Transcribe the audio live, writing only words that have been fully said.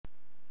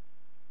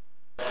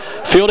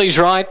Field is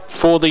right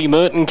for the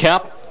Merton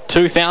Cup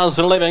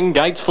 2011.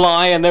 Gates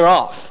fly and they're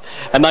off.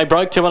 And they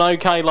broke to an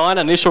OK line.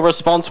 Initial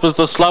Response was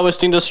the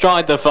slowest into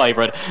stride, the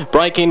favourite.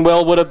 Breaking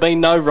well would have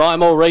been No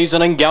Rhyme or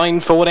Reason, and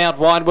going forward out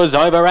wide was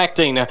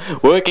Overacting.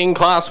 Working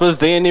Class was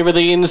there nearer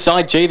the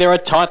inside. Gee, they're a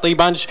tightly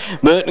bunched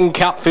Merton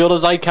Cup field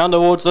as they come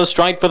towards the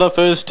straight for the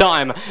first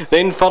time.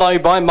 Then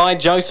followed by My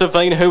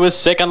Josephine, who was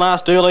second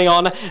last early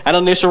on. And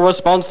Initial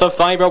Response, the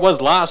favourite,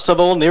 was last of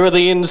all nearer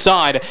the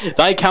inside.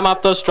 They come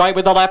up the straight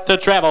with a lap to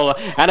travel.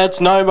 And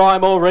it's No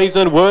Rhyme or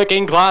Reason,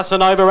 Working Class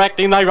and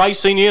Overacting. They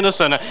race in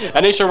unison.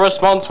 Initial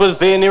Response was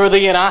there nearer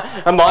the inner,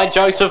 and My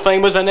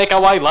Josephine was a neck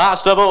away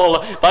last of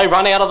all. They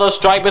run out of the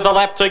straight with a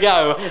lap to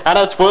go, and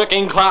it's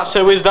Working Class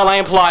who is the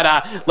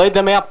lamplighter. Led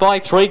them out by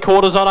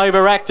 3/4 on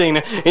Overacting.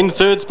 In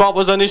third spot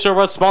was Initial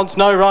Response.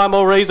 No Rhyme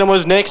or Reason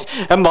was next,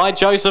 and My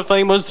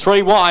Josephine was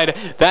 3 wide.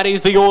 That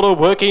is the order,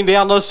 working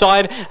down the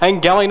side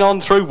and going on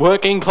through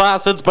Working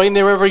Class. It's been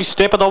there every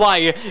step of the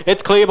way.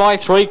 It's clear by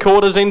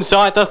 3/4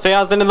 inside the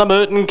 1,000 in the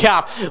Merton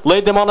Cup.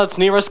 Led them on its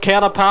nearest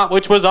counterpart,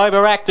 which was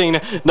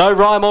Overacting. No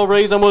Rhyme or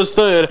Reason was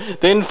third,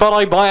 then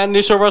followed by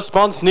Initial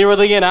Response nearer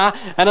the inner,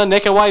 and a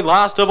neck away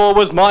last of all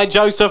was My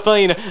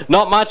Josephine.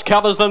 Not much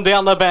covers them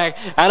down the back,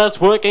 and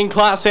it's Working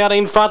Class out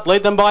in front,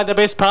 led them by the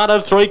best part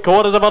of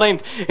 3/4 of a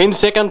length. In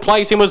second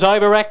place, it was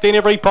Overacting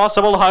every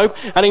possible hope,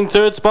 and in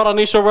third spot,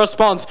 Initial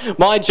Response.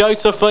 My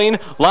Josephine,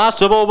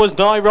 last of all was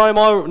No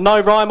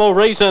Rhyme or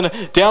Reason.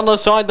 Down the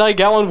side they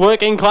go, and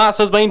Working Class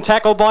has been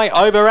tackled by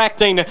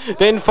Overacting,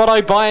 then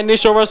followed by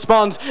Initial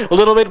Response. A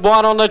little bit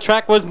wide on the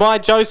track was My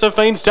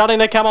Josephine, starting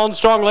to come on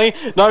strongly.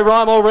 No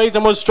Rhyme or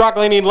Reason was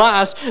struggling in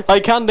last. They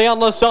come down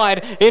the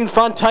side. In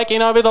front,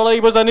 taking over the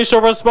lead was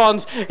Initial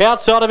Response.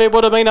 Outside of it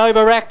would have been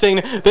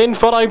Overacting. Then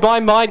followed by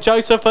My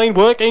Josephine,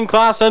 Working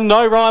Class, and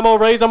No Rhyme or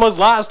Reason was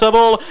last of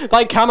all.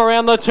 They come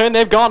around the turn.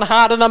 They've gone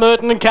hard in the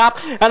Merton Cup,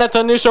 and it's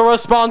Initial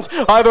Response.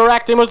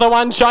 Overacting was the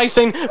one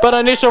chasing, but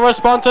Initial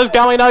Response is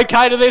going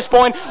okay to this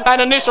point.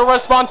 And Initial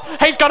Response,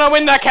 he's going to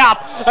win the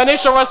Cup.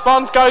 Initial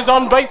Response goes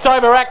on, beats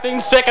Overacting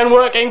second.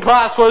 Working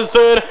Class was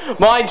third.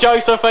 My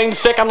Josephine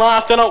second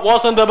last, and it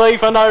wasn't to be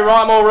for No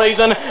Rhyme or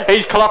Reason.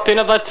 He's clocked in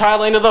at the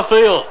tail end of the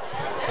field.